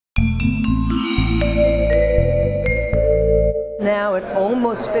Now, at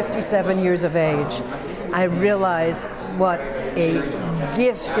almost 57 years of age, I realize what a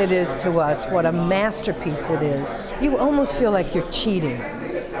gift it is to us, what a masterpiece it is. You almost feel like you're cheating,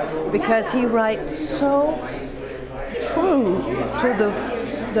 because he writes so true to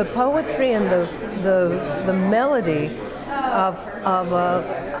the poetry and the melody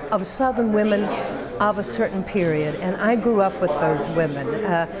of Southern women of a certain period. And I grew up with those women.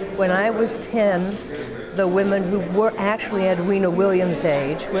 When I was 10, the women who were actually Edwina Williams'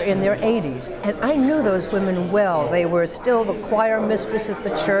 age were in their 80s. And I knew those women well. They were still the choir mistress at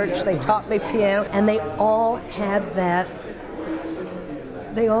the church. They taught me piano. And they all had that.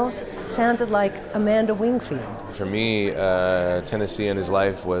 They all sounded like Amanda Wingfield. For me, Tennessee and his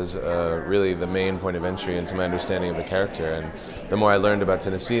life was really the main point of entry into my understanding of the character. And the more I learned about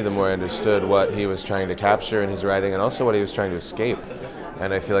Tennessee, the more I understood what he was trying to capture in his writing and also what he was trying to escape.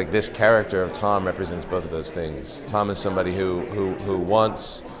 And I feel like this character of Tom represents both of those things. Tom is somebody who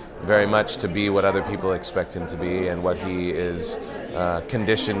wants very much to be what other people expect him to be and what he is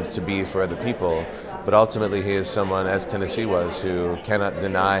conditioned to be for other people. But ultimately he is someone, as Tennessee was, who cannot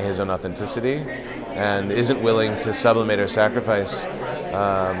deny his own authenticity and isn't willing to sublimate or sacrifice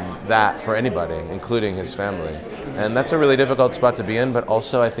that for anybody, including his family. And that's a really difficult spot to be in, but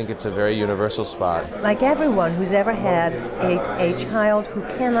also I think it's a very universal spot. Like everyone who's ever had a child who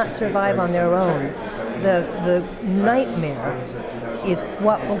cannot survive on their own, the nightmare is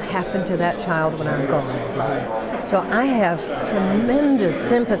what will happen to that child when I'm gone. So I have tremendous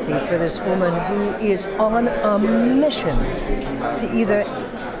sympathy for this woman who is on a mission to either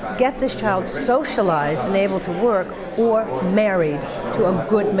get this child socialized and able to work or married to a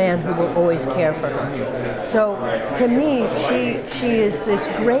good man who will always care for her. So to me, she is this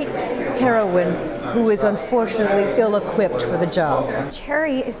great heroine who is unfortunately ill-equipped for the job.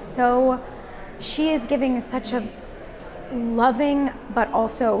 Cherry is she is giving such a loving but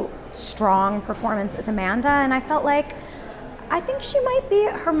also strong performance as Amanda, and I felt like I think she might be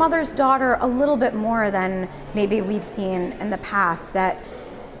her mother's daughter a little bit more than maybe we've seen in the past, that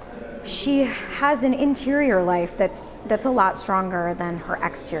she has an interior life that's a lot stronger than her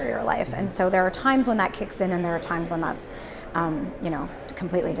exterior life. And so there are times when that kicks in and there are times when that's,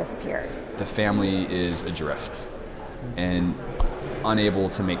 completely disappears. The family is adrift and unable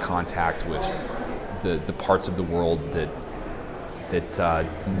to make contact with the parts of the world that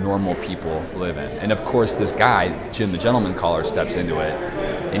normal people live in. And of course this guy, Jim the Gentleman Caller, steps into it,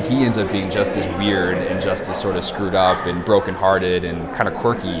 and he ends up being just as weird and just as sort of screwed up and brokenhearted and kind of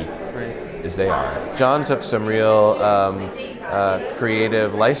quirky as they are. John took some real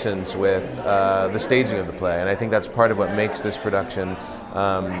creative license with the staging of the play, and I think that's part of what makes this production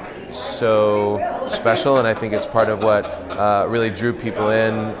so special, and I think it's part of what really drew people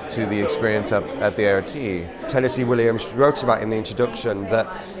in to the experience up at the ART. Tennessee Williams wrote about in the introduction that,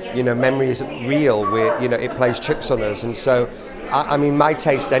 memory isn't real, it plays tricks on us, and so I mean, my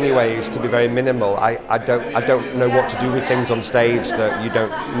taste anyway is to be very minimal. I don't know what to do with things on stage that you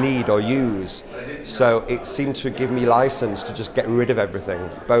don't need or use. So it seemed to give me license to just get rid of everything.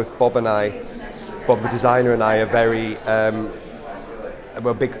 Both Bob the designer and I are very,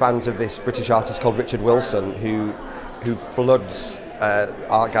 we're big fans of this British artist called Richard Wilson, who floods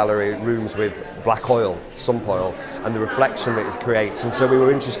art gallery rooms with black oil, sump oil, and the reflection that it creates. And so we were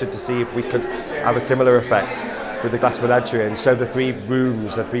interested to see if we could have a similar effect with the glass menagerie. And so the three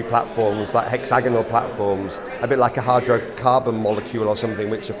rooms, the three platforms, like hexagonal platforms, a bit like a hydrocarbon molecule or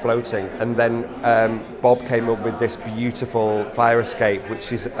something, which are floating. And then Bob came up with this beautiful fire escape,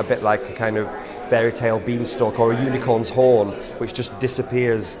 which is a bit like a kind of fairy tale beanstalk or a unicorn's horn, which just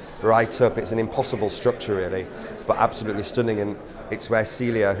disappears right up. It's an impossible structure, really, but absolutely stunning. And it's where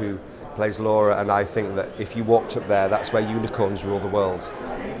Celia, who plays Laura, and I think that if you walked up there, that's where unicorns rule the world.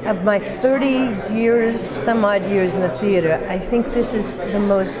 Of my 30 years, some odd years in the theater, I think this is the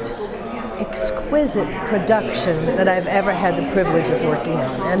most exquisite production that I've ever had the privilege of working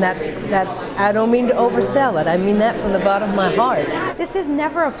on. And that's I don't mean to oversell it, I mean that from the bottom of my heart. This is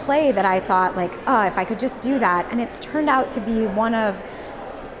never a play that I thought, like, oh, if I could just do that. And it's turned out to be one of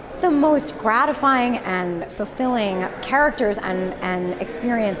the most gratifying and fulfilling characters and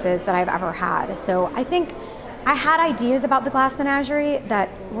experiences that I've ever had. So I think I had ideas about the Glass Menagerie that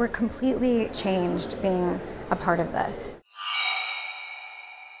were completely changed being a part of this.